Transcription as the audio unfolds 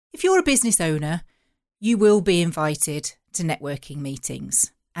If you're a business owner, you will be invited to networking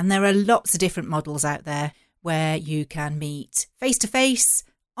meetings. And there are lots of different models out there where you can meet face-to-face,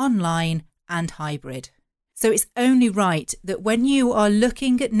 online and hybrid. So it's only right that when you are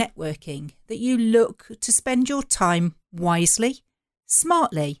looking at networking, that you look to spend your time wisely,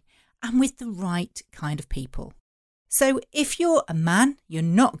 smartly, and with the right kind of people. So if you're a man, you're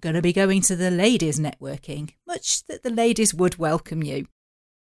not going to be going to the ladies networking, much that the ladies would welcome you.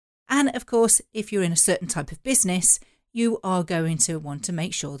 And of course, if you're in a certain type of business, you are going to want to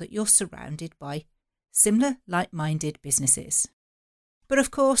make sure that you're surrounded by similar, like-minded businesses. But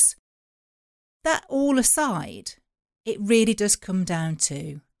of course, that all aside, it really does come down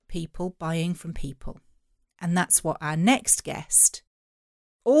to people buying from people. And that's what our next guest,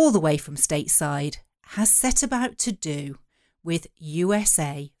 all the way from stateside, has set about to do with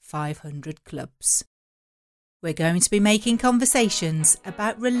USA 500 Clubs. We're going to be making conversations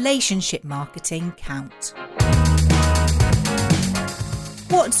about relationship marketing count.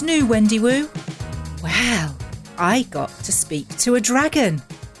 What's new, Wendy Wu? Well, I got to speak to a dragon.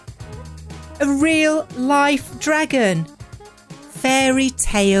 A real life dragon. Fairy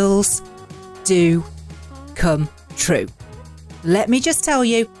tales do come true. Let me just tell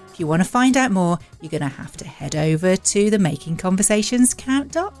you, if you want to find out more, you're going to have to head over to the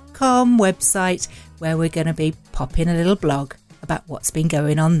makingconversationscount.com website, where we're going to be popping a little blog about what's been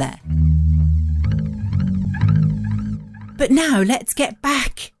going on there. But now let's get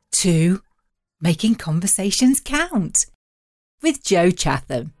back to Making Conversations Count with Jo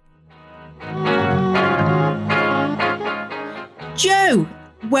Chatham. Jo,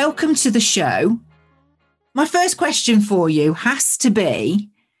 welcome to the show. My first question for you has to be,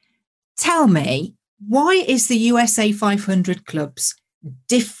 tell me, why is the USA 500 Clubs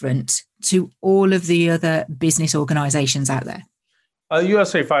different to all of the other business organizations out there?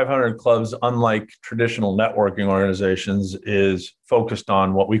 USA 500 Clubs, unlike traditional networking organizations, is focused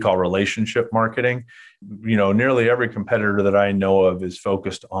on what we call relationship marketing. You know, nearly every competitor that I know of is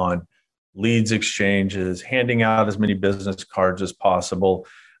focused on leads exchanges, handing out as many business cards as possible,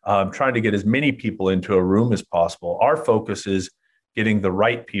 trying to get as many people into a room as possible. Our focus is getting the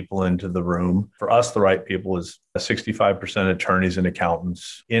right people into the room. For us, the right people is 65% attorneys and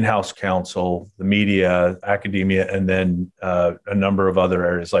accountants, in-house counsel, the media, academia, and then a number of other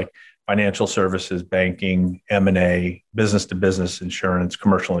areas like financial services, banking, M&A, business-to-business insurance,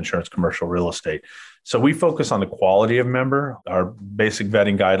 commercial real estate. So we focus on the quality of member. Our basic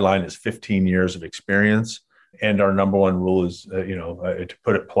vetting guideline is 15 years of experience. And our number one rule is, to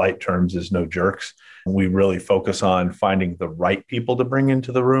put it polite terms, is no jerks. We really focus on finding the right people to bring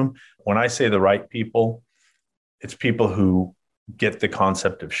into the room. When I say the right people, it's people who get the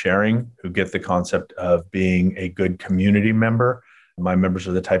concept of sharing, who get the concept of being a good community member. My members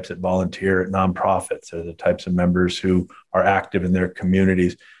are the types that volunteer at nonprofits. They're the types of members who are active in their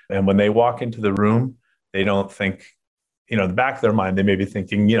communities. And when they walk into the room, they don't think, in the back of their mind, they may be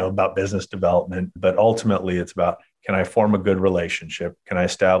thinking, about business development, but ultimately it's about, can I form a good relationship? Can I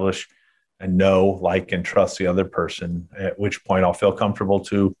establish and know, like, and trust the other person, at which point I'll feel comfortable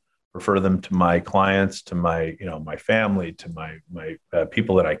to refer them to my clients, to my, my family, to my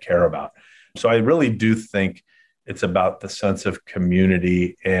people that I care about. So I really do think it's about the sense of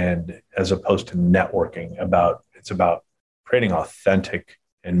community, and as opposed to networking, it's about creating authentic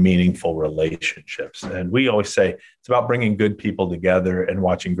and meaningful relationships. And we always say it's about bringing good people together and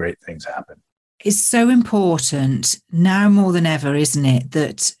watching great things happen. It's so important now more than ever, isn't it,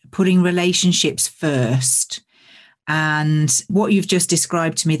 that putting relationships first. And what you've just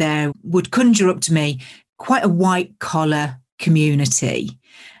described to me there would conjure up to me quite a white collar community.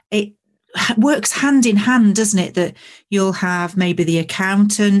 It works hand in hand, doesn't it? That you'll have maybe the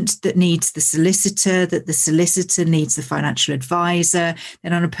accountant that needs the solicitor, that the solicitor needs the financial advisor,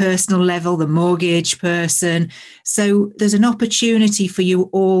 then on a personal level, the mortgage person. So there's an opportunity for you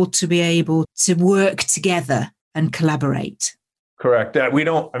all to be able to work together and collaborate. Correct. We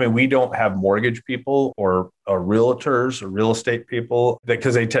don't have mortgage people or realtors or real estate people,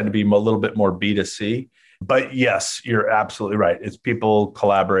 because they tend to be a little bit more B2C. But yes, you're absolutely right. It's people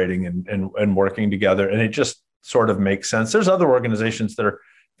collaborating and working together. And it just sort of makes sense. There's other organizations that are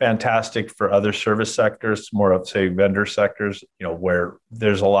fantastic for other service sectors, more of, say, vendor sectors, where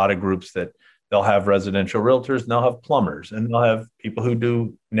there's a lot of groups that they'll have residential realtors, and they'll have plumbers, and they'll have people who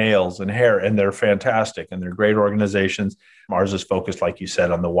do nails and hair, and they're fantastic, and they're great organizations. Ours is focused, like you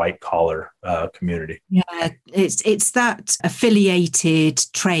said, on the white collar community. Yeah, it's that affiliated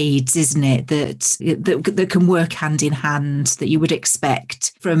trades, isn't it, that can work hand in hand, that you would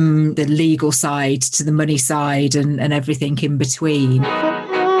expect from the legal side to the money side and everything in between.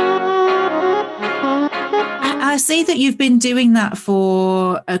 I see that you've been doing that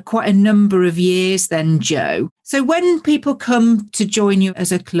for quite a number of years then, Joe. So when people come to join you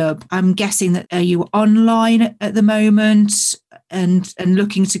as a club, I'm guessing that are you online at the moment and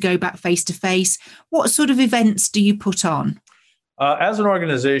looking to go back face to face? What sort of events do you put on? As an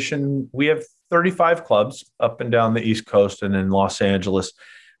organization, we have 35 clubs up and down the East Coast and in Los Angeles.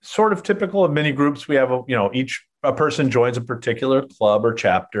 Sort of typical of many groups, we have a person joins a particular club or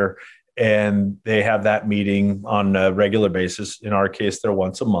chapter, and they have that meeting on a regular basis. In our case, they're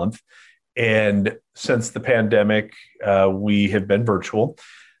once a month. And since the pandemic, we have been virtual.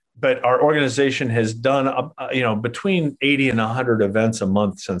 But our organization has done, between 80 and 100 events a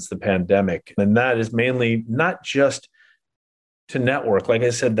month since the pandemic. And that is mainly not just to network. Like I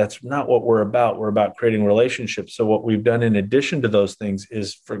said, that's not what we're about. We're about creating relationships. So what we've done in addition to those things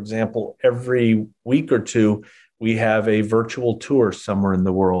is, for example, every week or two, we have a virtual tour somewhere in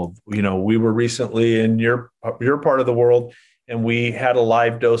the world. We were recently in your part of the world, and we had a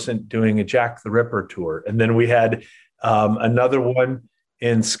live docent doing a Jack the Ripper tour. And then we had another one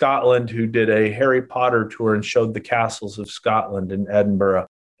in Scotland who did a Harry Potter tour and showed the castles of Scotland in Edinburgh.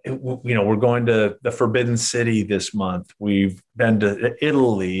 We're going to the Forbidden City this month. We've been to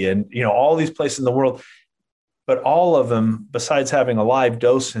Italy and, all these places in the world. But all of them, besides having a live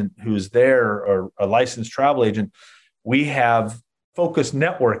docent who's there or a licensed travel agent, we have focused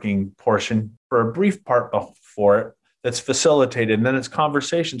networking portion for a brief part before it that's facilitated. And then it's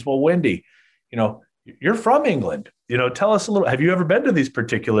conversations. Well, Wendy, you're from England. Tell us a little. Have you ever been to these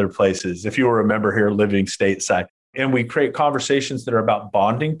particular places? If you were a member here living stateside. And we create conversations that are about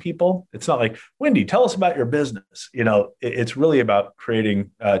bonding people. It's not like, Wendy, tell us about your business. It's really about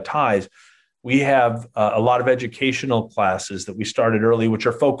creating ties. We have a lot of educational classes that we started early, which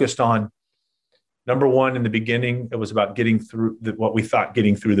are focused on, number one, in the beginning, it was about getting through what we thought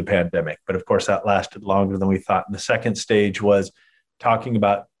getting through the pandemic. But of course, that lasted longer than we thought. And the second stage was talking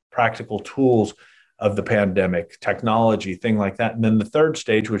about practical tools of the pandemic, technology, thing like that. And then the third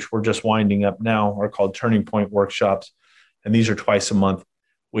stage, which we're just winding up now, are called Turning Point workshops. And these are twice a month,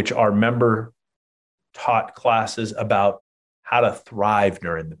 which are member taught classes about how to thrive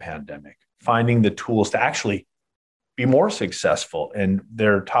during the pandemic, finding the tools to actually be more successful. And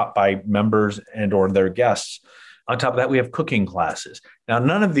they're taught by members and or their guests. On top of that, we have cooking classes. Now,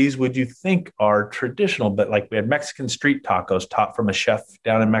 none of these would you think are traditional, but like we had Mexican street tacos taught from a chef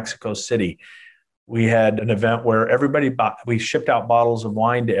down in Mexico City. We had an event where we shipped out bottles of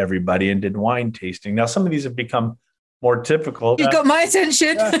wine to everybody and did wine tasting. Now, some of these have become more typical. You got my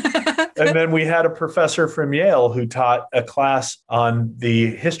attention. And then we had a professor from Yale who taught a class on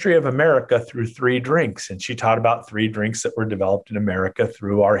the history of America through 3 drinks. And she taught about 3 drinks that were developed in America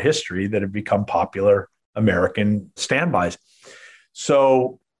through our history that have become popular American standbys.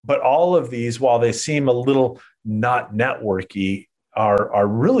 So, but all of these, while they seem a little not networky, are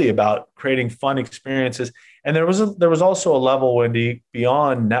really about creating fun experiences. And there was also a level, Wendy,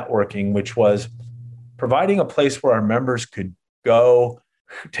 beyond networking, which was providing a place where our members could go,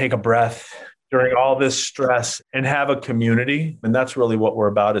 take a breath during all this stress and have a community. And that's really what we're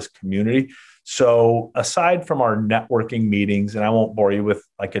about, is community. So aside from our networking meetings, and I won't bore you with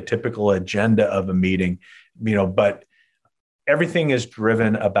like a typical agenda of a meeting, but everything is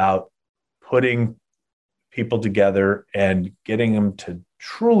driven about putting people together and getting them to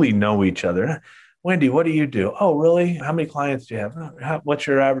truly know each other. Wendy, what do you do? Oh, really? How many clients do you have? What's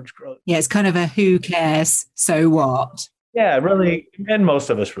your average growth? Yeah, it's kind of a who cares, so what? Yeah, really. And most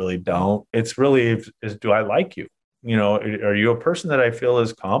of us really don't. It's really, do I like you? Are you a person that I feel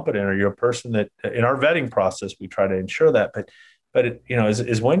is competent? Are you a person that in our vetting process, we try to ensure that, but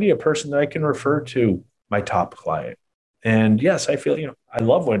is Wendy a person that I can refer to my top client? And yes, I feel, I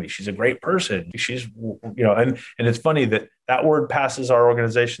love Wendy. She's a great person. She's, and it's funny that word passes our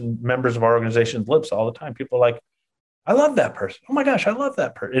organization, members of our organization's lips all the time. People are like, I love that person. Oh my gosh, I love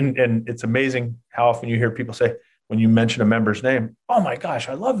that person. And it's amazing how often you hear people say, when you mention a member's name, oh my gosh,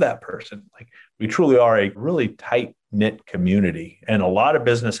 I love that person. Like, we truly are a really tight knit community, and a lot of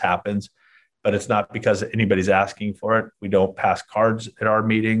business happens, but it's not because anybody's asking for it. We don't pass cards at our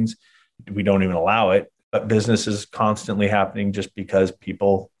meetings. We don't even allow it. But business is constantly happening just because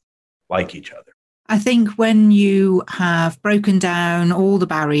people like each other. I think when you have broken down all the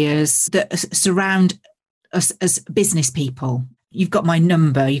barriers that surround us as business people, you've got my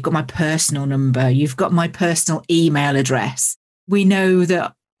number, you've got my personal number, you've got my personal email address. We know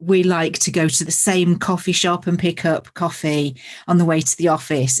that we like to go to the same coffee shop and pick up coffee on the way to the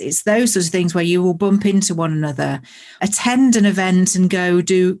office. It's those sorts of things where you will bump into one another, attend an event and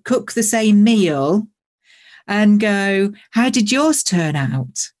cook the same meal and go, how did yours turn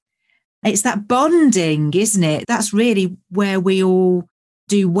out? It's that bonding, isn't it? That's really where we all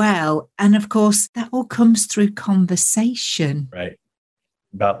do well. And of course, that all comes through conversation. Right.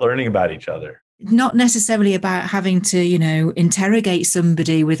 About learning about each other. Not necessarily about having to, interrogate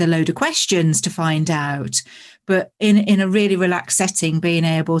somebody with a load of questions to find out, but in a really relaxed setting, being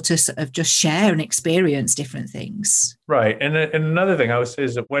able to sort of just share and experience different things. Right. And another thing I would say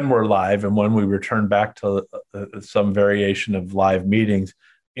is that when we're live and when we return back to some variation of live meetings,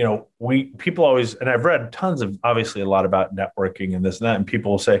 people always, and I've read tons of, obviously a lot about networking and this and that, and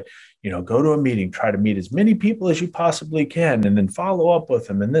people will say, go to a meeting, try to meet as many people as you possibly can, and then follow up with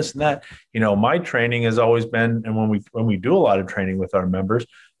them and this and that. My training has always been, and when we do a lot of training with our members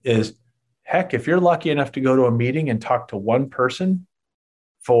is, heck, if you're lucky enough to go to a meeting and talk to one person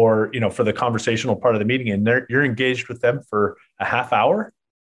for the conversational part of the meeting, and you're engaged with them for a half hour,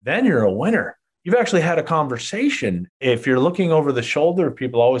 then you're a winner. You've actually had a conversation. If you're looking over the shoulder of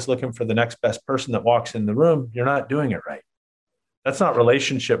people always looking for the next best person that walks in the room, you're not doing it right. That's not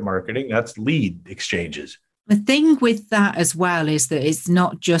relationship marketing. That's lead exchanges. The thing with that as well is that it's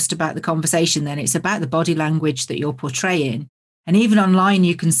not just about the conversation then, it's about the body language that you're portraying. And even online,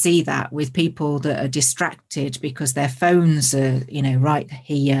 you can see that with people that are distracted because their phones are, right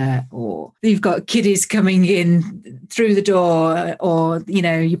here, or you've got kiddies coming in through the door, or,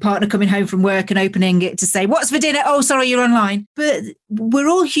 your partner coming home from work and opening it to say, what's for dinner? Oh, sorry, you're online. But we're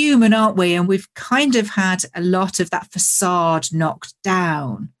all human, aren't we? And we've kind of had a lot of that facade knocked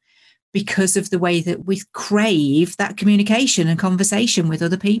down because of the way that we crave that communication and conversation with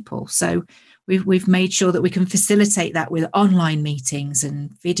other people. So we've made sure that we can facilitate that with online meetings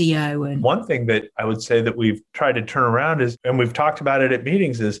and video. And one thing that I would say that we've tried to turn around is, and we've talked about it at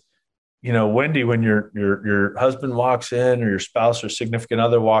meetings, is, Wendy, when your husband walks in or your spouse or significant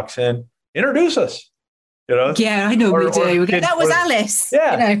other walks in, introduce us. Yeah, I know we do. That was Alice.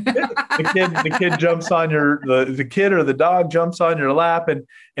 Yeah, the kid jumps on the kid or the dog jumps on your lap, and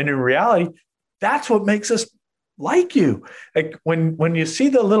in reality, that's what makes us like you. Like when you see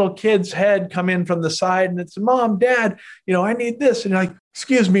the little kid's head come in from the side and it's, Mom, Dad, I need this, and you're like,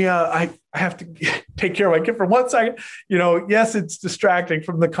 excuse me, I have to take care of my kid for 1 second. Yes, it's distracting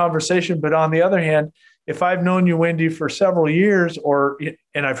from the conversation, but on the other hand, if I've known you, Wendy, for several years,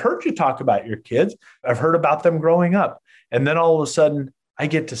 and I've heard you talk about your kids, I've heard about them growing up, and then all of a sudden I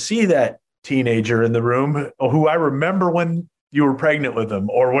get to see that teenager in the room who I remember when you were pregnant with them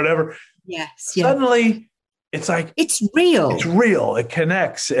or whatever. Yes. Suddenly it's like, it's real. It's real. It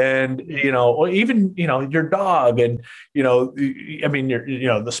connects. And, or even, your dog and,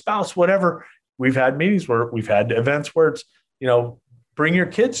 the spouse, whatever. We've had meetings where we've had events where it's, bring your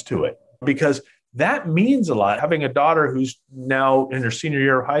kids to it, because that means a lot. Having a daughter who's now in her senior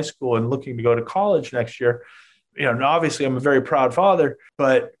year of high school and looking to go to college next year, obviously I'm a very proud father,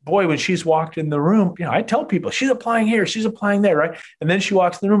 but boy, when she's walked in the room, I tell people she's applying here, she's applying there, right? And then she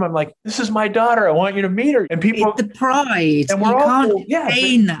walks in the room, I'm like, this is my daughter. I want you to meet her. And people, it's the pride. And we're you can't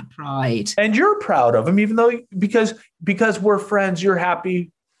gain that pride. And you're proud of him, even though because we're friends, you're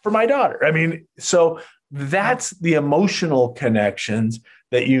happy for my daughter. So that's the emotional connections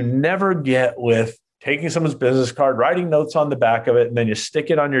that you never get with taking someone's business card, writing notes on the back of it, and then you stick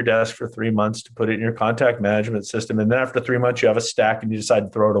it on your desk for 3 months to put it in your contact management system. And then after 3 months, you have a stack and you decide to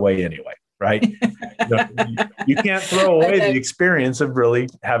throw it away anyway, right? You can't throw away the experience of really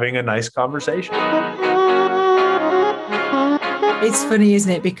having a nice conversation. It's funny,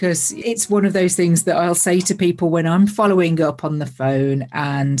 isn't it? Because it's one of those things that I'll say to people when I'm following up on the phone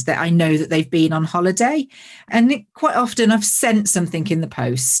and that I know that they've been on holiday. And quite often I've sent something in the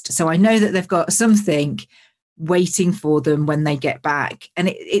post. So I know that they've got something waiting for them when they get back. And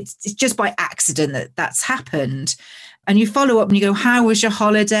it's just by accident that that's happened. And you follow up and you go, how was your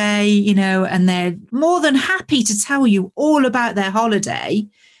holiday? And they're more than happy to tell you all about their holiday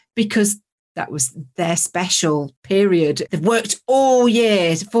because that was their special period. They've worked all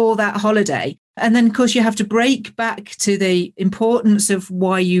year for that holiday. And then, of course, you have to break back to the importance of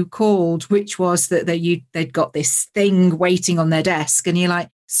why you called, which was that they'd got this thing waiting on their desk. And you're like,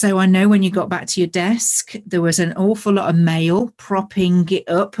 so I know when you got back to your desk, there was an awful lot of mail propping it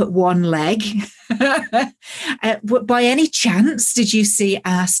up at one leg. By any chance, did you see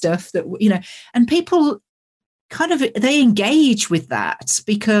our stuff that, and people kind of, they engage with that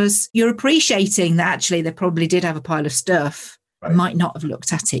because you're appreciating that actually they probably did have a pile of stuff, right, might not have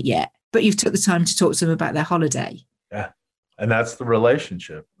looked at it yet, but you've took the time to talk to them about their holiday. Yeah. And that's the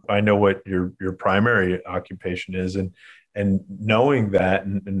relationship. I know what your primary occupation is. And knowing that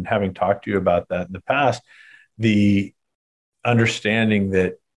and having talked to you about that in the past, the understanding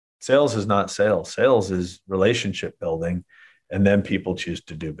that sales is not sales. Sales is relationship building. and then people choose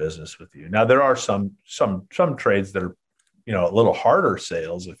to do business with you. Now, there are some trades that are, a little harder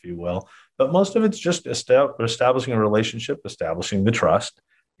sales, if you will, but most of it's just establishing a relationship, establishing the trust,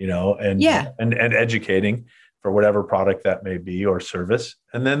 and educating for whatever product that may be or service.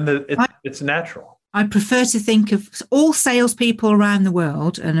 And then it's natural. I prefer to think of all salespeople around the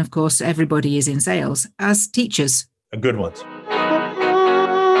world, and of course, everybody is in sales, as teachers. Good ones.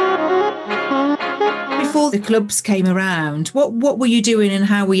 Before the clubs came around, what were you doing and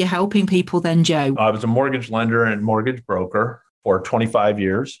how were you helping people then, Joe? I was a mortgage lender and mortgage broker for 25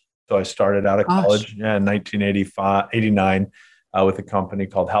 years. So I started out of college in 1989 with a company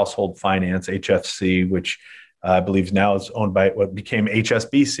called Household Finance, HFC, which I believe now is owned by what became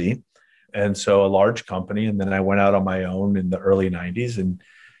HSBC. And so a large company. And then I went out on my own in the early 90s and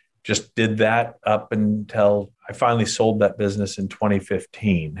just did that up until I finally sold that business in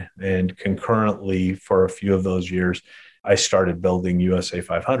 2015. And concurrently, for a few of those years, I started building USA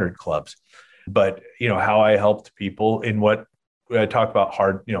 500 clubs. But, how I helped people in what I talk about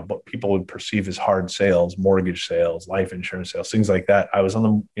hard, what people would perceive as hard sales, mortgage sales, life insurance sales, things like that. I was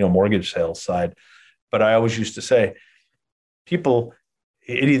on the, mortgage sales side. But I always used to say, people,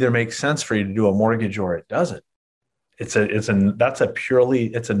 it either makes sense for you to do a mortgage or it doesn't. It's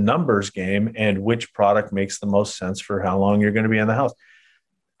a numbers game, and which product makes the most sense for how long you're going to be in the house.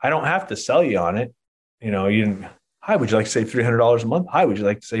 I don't have to sell you on it. Hi, would you like to save $300 a month? Hi, would you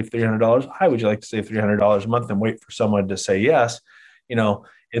like to save $300? Hi, would you like to save $300 a month and wait for someone to say yes?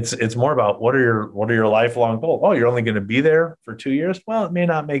 It's more about what are your lifelong goals? Oh, you're only going to be there for 2 years? Well, it may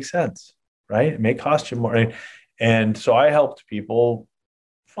not make sense, right? It may cost you more. And so I helped people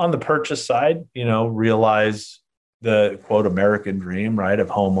on the purchase side, realize the quote American dream, right, of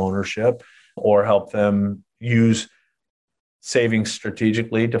home ownership, or help them use savings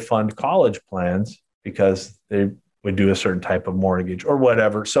strategically to fund college plans because they would do a certain type of mortgage or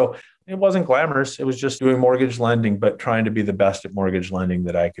whatever. So it wasn't glamorous. It was just doing mortgage lending, but trying to be the best at mortgage lending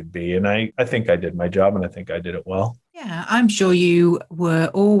that I could be. And I think I did my job, and I think I did it well. Yeah, I'm sure you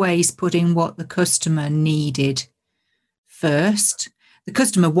were always putting what the customer needed first. The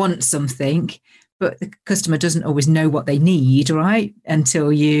customer wants something, but the customer doesn't always know what they need, right?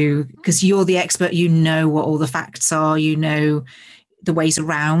 Because you're the expert, what all the facts are, the ways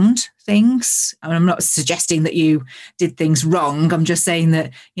around things. I mean, I'm not suggesting that you did things wrong. I'm just saying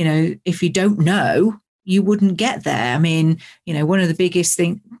that, if you don't know, you wouldn't get there. I mean, one of the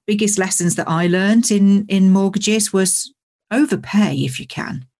biggest lessons that I learned in mortgages was overpay if you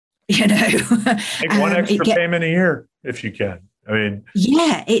can, Make one extra payment a year if you can. I mean,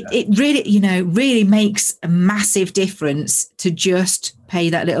 it really, really makes a massive difference to just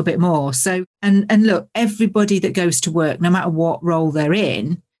pay that little bit more. So, and look, everybody that goes to work, no matter what role they're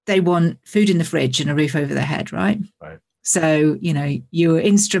in, they want food in the fridge and a roof over their head, right? Right. So, you were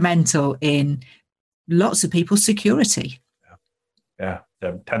instrumental in lots of people's security. Yeah.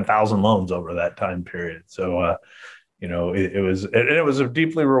 10,000 loans over that time period. So, it was a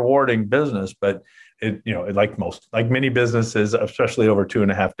deeply rewarding business, but like many businesses, especially over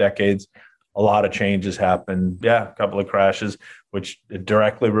 2.5 decades, a lot of changes happened. Yeah, a couple of crashes, which it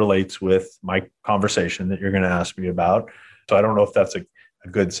directly relates with my conversation that you're going to ask me about. So I don't know if that's a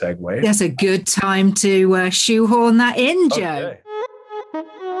good segue. That's a good time to shoehorn that in, Joe. Okay.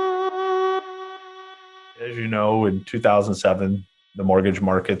 As you know, in 2007, the mortgage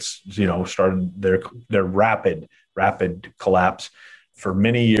markets, started their rapid collapse. For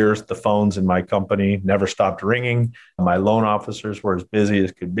many years, the phones in my company never stopped ringing. My loan officers were as busy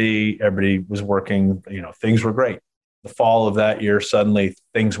as could be. Everybody was working. Things were great. The fall of that year, suddenly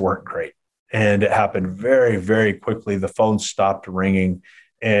things weren't great. And it happened very, very quickly. The phone stopped ringing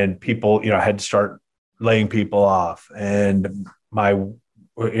and people, had to start laying people off. And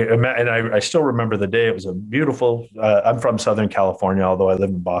I still remember the day. It was a beautiful, I'm from Southern California, although I live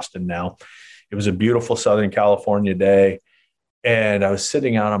in Boston now. It was a beautiful Southern California day. And I was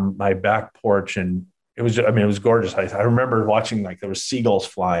sitting out on my back porch, and it was gorgeous. I remember watching, there was seagulls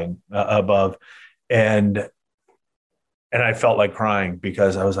flying above, and I felt like crying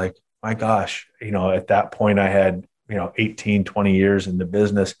because I was like, my gosh, at that point I had, 18, 20 years in the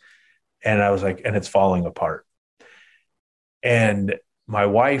business, and I was like, and it's falling apart. And my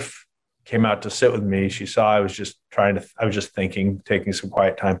wife came out to sit with me. She saw I was just thinking, taking some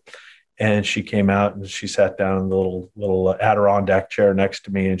quiet time. And she came out and she sat down in the little Adirondack chair next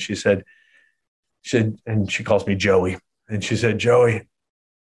to me. And she said, and she calls me Joey. And she said, Joey,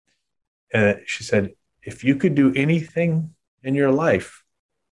 she said, if you could do anything in your life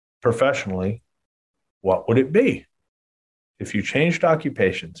professionally, what would it be? If you changed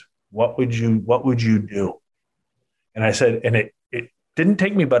occupations, what would you do? And I said, and it didn't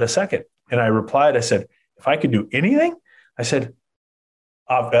take me but a second. And I replied, I said, if I could do anything, I said,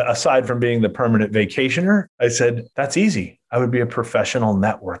 aside from being the permanent vacationer, I said, that's easy. I would be a professional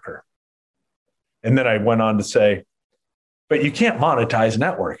networker. And then I went on to say, but you can't monetize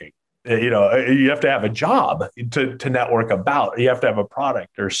networking. You have to have a job to network about. You have to have a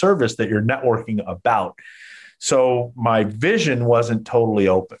product or service that you're networking about. So my vision wasn't totally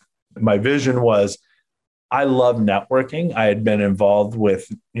open. My vision was, I love networking. I had been involved with,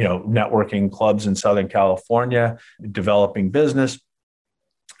 networking clubs in Southern California, developing business,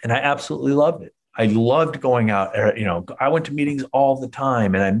 and I absolutely loved it. I loved going out. I went to meetings all the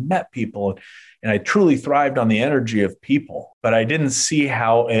time, and I met people, and I truly thrived on the energy of people. But I didn't see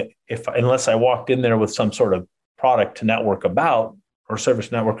how, unless I walked in there with some sort of product to network about or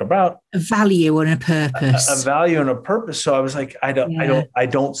service network about, a value and a purpose, a value and a purpose. So I was like, I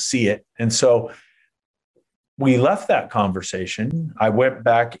don't see it, and so we left that conversation. I went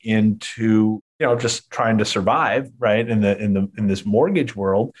back into, just trying to survive, right, in this mortgage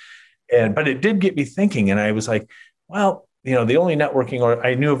world. But it did get me thinking. And I was like, well, the only networking, or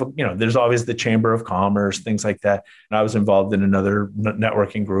I knew of, there's always the Chamber of Commerce, things like that. And I was involved in another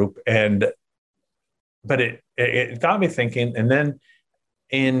networking group. But it got me thinking. And then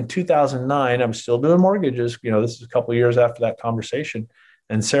in 2009, I was still doing mortgages. This is a couple of years after that conversation.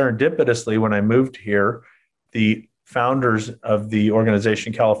 And serendipitously, when I moved here, the founders of the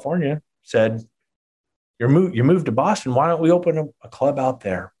organization California said, you moved to Boston. Why don't we open a club out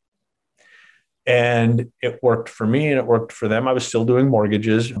there? And it worked for me and it worked for them. I was still doing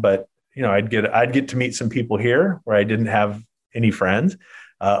mortgages, but I'd get to meet some people here where I didn't have any friends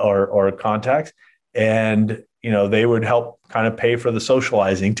or contacts, and they would help kind of pay for the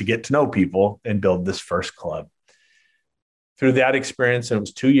socializing to get to know people and build this first club. Through that experience, and it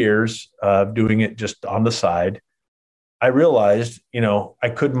was 2 years of doing it just on the side, I realized, I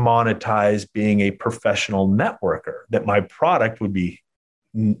could monetize being a professional networker, that my product would be,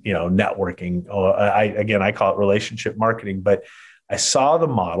 networking. I call it relationship marketing, but I saw the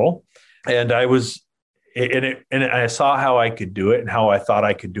model and I was in it, and I saw how I could do it and how I thought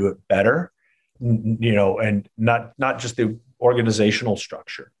I could do it better, and not just the organizational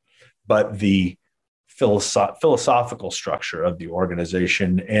structure, but the philosophical structure of the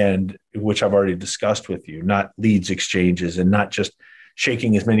organization, and which I've already discussed with you, not leads exchanges and not just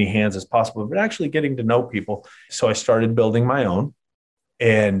shaking as many hands as possible, but actually getting to know people. So I started building my own,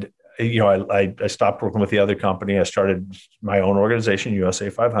 and I stopped working with the other company. I started my own organization,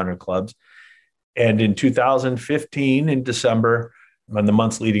 USA 500 Clubs. And in 2015, in December, in the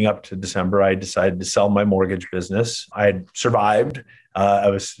months leading up to December, I decided to sell my mortgage business. I had survived. I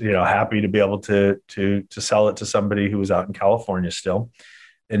was, happy to be able to sell it to somebody who was out in California still.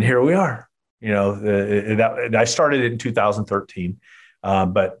 And here we are. I started it in 2013,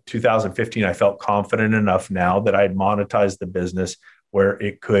 but 2015, I felt confident enough now that I had monetized the business where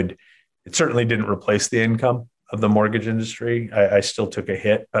it certainly didn't replace the income of the mortgage industry. I still took a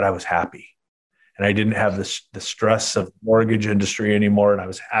hit, but I was happy. And I didn't have the stress of mortgage industry anymore. And I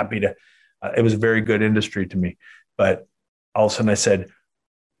was happy it was a very good industry to me. But all of a sudden I said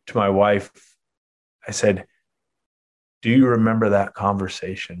to my wife, I said, do you remember that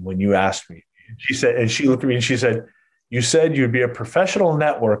conversation when you asked me? She said, and she looked at me and she said, you said you'd be a professional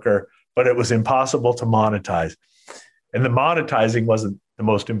networker, but it was impossible to monetize. And the monetizing wasn't the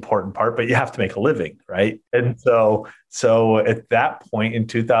most important part, but you have to make a living, right? And so at that point in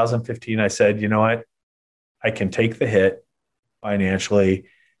 2015, I said, you know what? I can take the hit financially,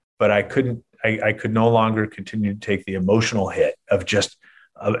 but I could no longer continue to take the emotional hit of just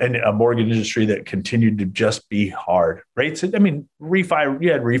a mortgage industry that continued to just be hard. Rates, refi,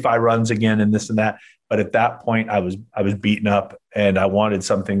 you had refi runs again and this and that. But at that point, I was beaten up, and I wanted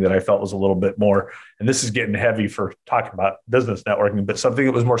something that I felt was a little bit more, and this is getting heavy for talking about business networking, but something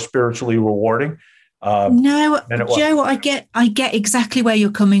that was more spiritually rewarding. No, Joe, I get exactly where you're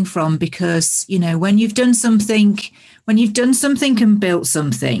coming from, because, when you've done something and built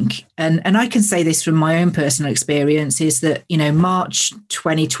something, and I can say this from my own personal experience, is that, March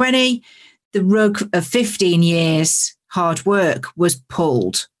 2020, the rug of 15 years hard work was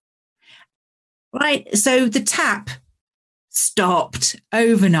pulled. Right. So the tap stopped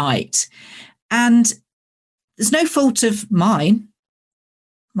overnight, and there's no fault of mine.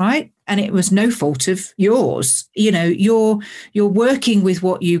 Right. And it was no fault of yours. You're working with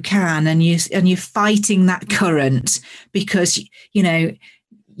what you can, and you're fighting that current, because,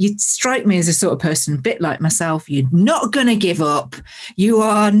 you strike me as a sort of person, a bit like myself. You're not going to give up. You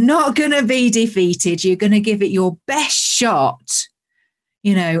are not going to be defeated. You're going to give it your best shot,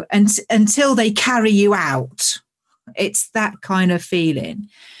 until they carry you out. It's that kind of feeling.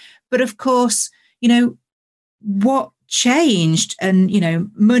 But of course, what changed, and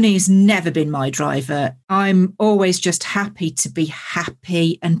money's never been my driver. I'm always just happy to be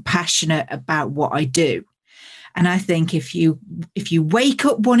happy and passionate about what I do. And I think if you wake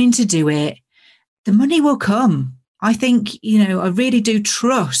up wanting to do it, the money will come. I think, I really do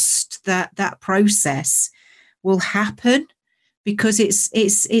trust that process will happen, because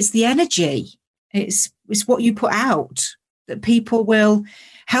it's the energy. It's what you put out, that people will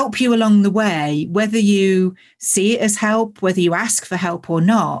help you along the way, whether you see it as help, whether you ask for help or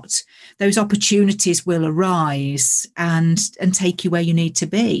not. Those opportunities will arise and take you where you need to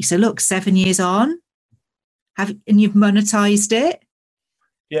be. So look, 7 years on, and you've monetized it.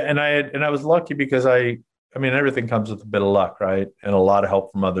 Yeah, and I was lucky because I mean, everything comes with a bit of luck, right? And a lot of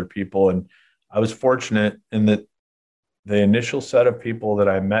help from other people. And I was fortunate in that the initial set of people that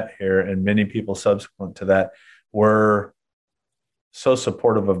I met here, and many people subsequent to that, were so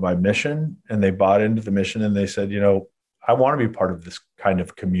supportive of my mission, and they bought into the mission, and they said, I want to be part of this kind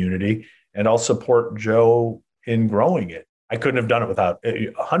of community, and I'll support Joe in growing it. I couldn't have done it without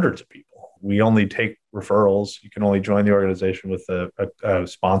hundreds of people. We only take referrals. You can only join the organization with a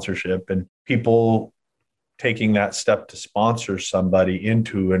sponsorship, and people taking that step to sponsor somebody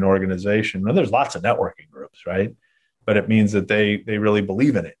into an organization. Now, there's lots of networking groups, right? But it means that they really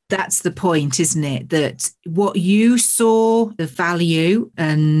believe in it. That's the point, isn't it? That what you saw, the value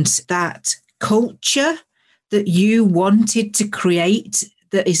and that culture that you wanted to create,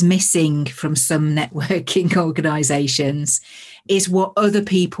 that is missing from some networking organizations, is what other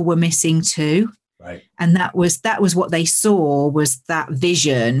people were missing too. Right. And that was what they saw, was that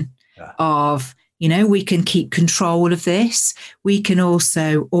vision of, we can keep control of this. We can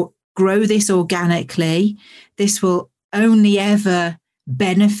also grow this organically. This will only ever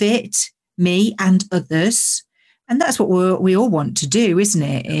benefit me and others. And that's what we all want to do, isn't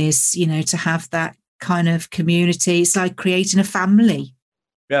it? Is, to have that kind of community. It's like creating a family.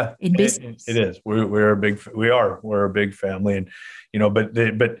 Yeah, in business. It is. We're a big family, and but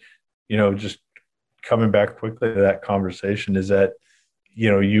just coming back quickly to that conversation is that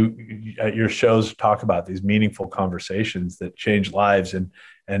you at your shows talk about these meaningful conversations that change lives, and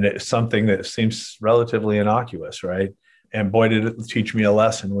it's something that seems relatively innocuous, right? And boy, did it teach me a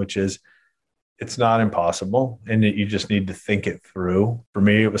lesson, which is it's not impossible, and that you just need to think it through. For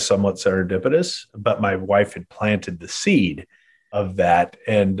me, it was somewhat serendipitous, but my wife had planted the seed of that.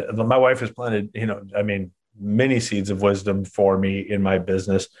 And my wife has planted, many seeds of wisdom for me in my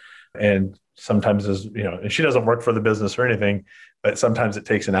business. And sometimes, and she doesn't work for the business or anything, but sometimes it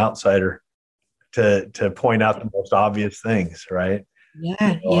takes an outsider to point out the most obvious things, right?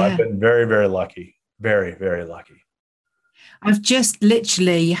 Yeah. I've been very, very lucky. Very, very lucky. I've just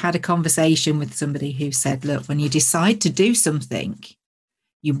literally had a conversation with somebody who said, look, when you decide to do something,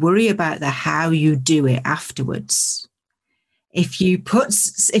 you worry about the how you do it afterwards. If you put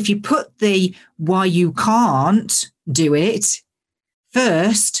the why you can't do it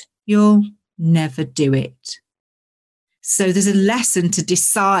first, you'll never do it. So there's a lesson to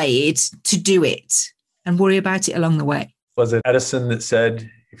decide to do it and worry about it along the way. Was it Edison that said,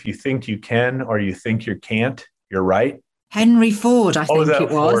 if you think you can or you think you can't, you're right? Henry Ford, I think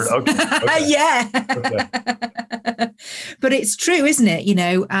it was. Okay. Yeah. Okay. But it's true, isn't it?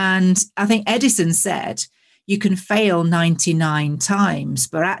 And I think Edison said, you can fail 99 times,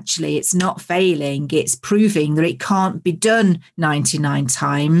 but actually it's not failing. It's proving that it can't be done 99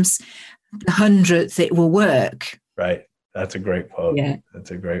 times. The 100th, it will work. Right. That's a great quote. Yeah.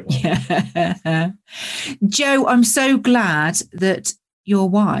 That's a great one. Yeah. Joe, I'm so glad that your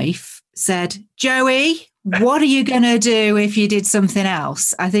wife said, Joey, what are you going to do if you did something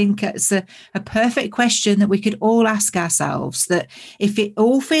else? I think it's a perfect question that we could all ask ourselves, that if it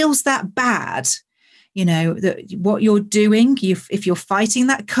all feels that bad, that what you're doing, if you're fighting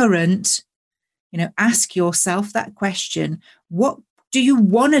that current, ask yourself that question. What do you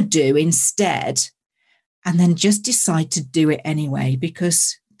want to do instead? And then just decide to do it anyway,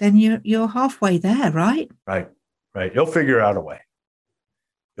 because then you're halfway there, right? Right. You'll figure out a way.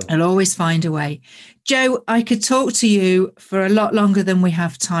 I'll always find a way. Joe, I could talk to you for a lot longer than we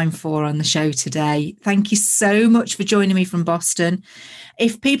have time for on the show today. Thank you so much for joining me from Boston.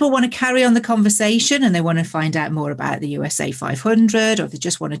 If people want to carry on the conversation and they want to find out more about the USA 500, or they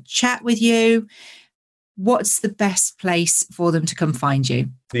just want to chat with you, what's the best place for them to come find you?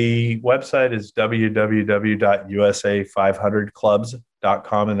 The website is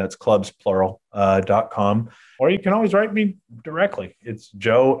www.usa500clubs.com, and that's clubs plural, .com. Or you can always write me directly. It's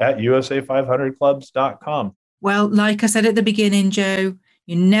joe@usa500clubs.com. Well, like I said at the beginning, Joe,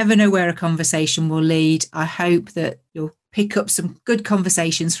 You never know where a conversation will lead. I hope that you'll pick up some good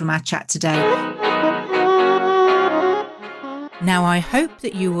conversations from our chat today. Now, I hope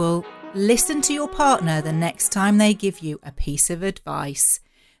that you will listen to your partner the next time they give you a piece of advice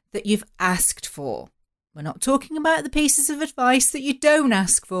that you've asked for. We're not talking about the pieces of advice that you don't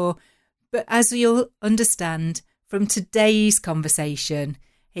ask for, but as you'll understand from today's conversation,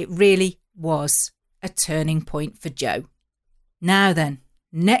 it really was a turning point for Joe. Now then,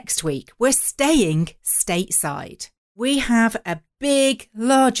 next week, we're staying stateside. We have a big,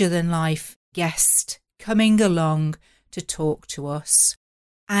 larger-than-life guest coming along to talk to us,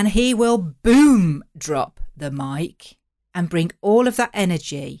 and he will boom drop the mic and bring all of that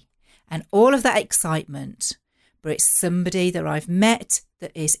energy and all of that excitement, but it's somebody that I've met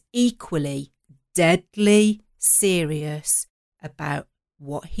that is equally deadly serious about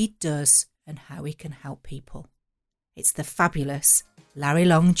what he does and how he can help people. It's the fabulous Larry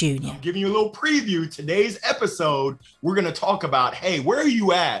Long Jr. I'm giving you a little preview. Today's episode, we're going to talk about, hey, where are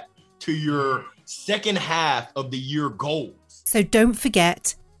you at to your second half of the year goals? So don't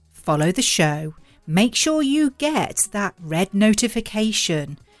forget, follow the show. Make sure you get that red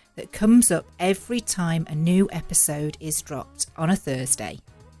notification that comes up every time a new episode is dropped on a Thursday.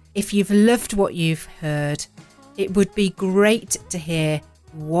 If you've loved what you've heard, it would be great to hear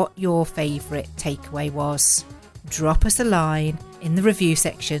what your favourite takeaway was. Drop us a line in the review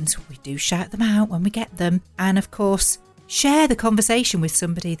sections. We do shout them out when we get them. And of course, share the conversation with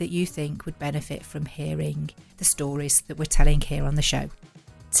somebody that you think would benefit from hearing the stories that we're telling here on the show.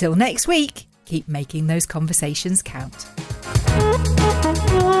 Till next week, keep making those conversations count.